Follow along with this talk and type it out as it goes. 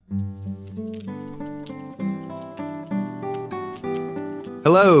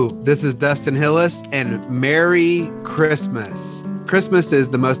Hello, this is Dustin Hillis, and Merry Christmas. Christmas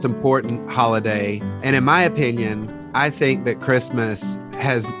is the most important holiday, and in my opinion, I think that Christmas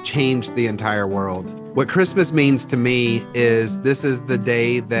has changed the entire world. What Christmas means to me is this is the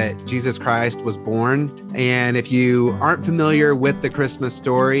day that Jesus Christ was born. And if you aren't familiar with the Christmas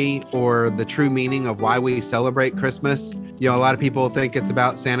story or the true meaning of why we celebrate Christmas, a lot of people think it's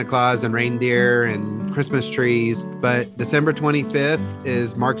about Santa Claus and reindeer and Christmas trees, but December 25th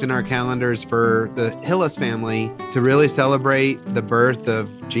is marked in our calendars for the Hillis family to really celebrate the birth of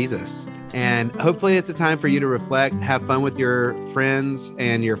Jesus. And hopefully it's a time for you to reflect, have fun with your friends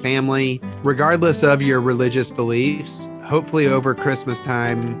and your family, regardless of your religious beliefs. Hopefully over Christmas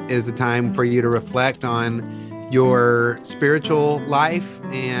time is a time for you to reflect on your spiritual life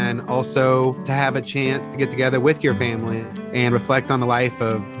and also to have a chance to get together with your family and reflect on the life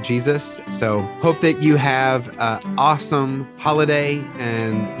of Jesus. So hope that you have an awesome holiday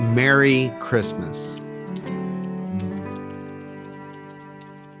and Merry Christmas.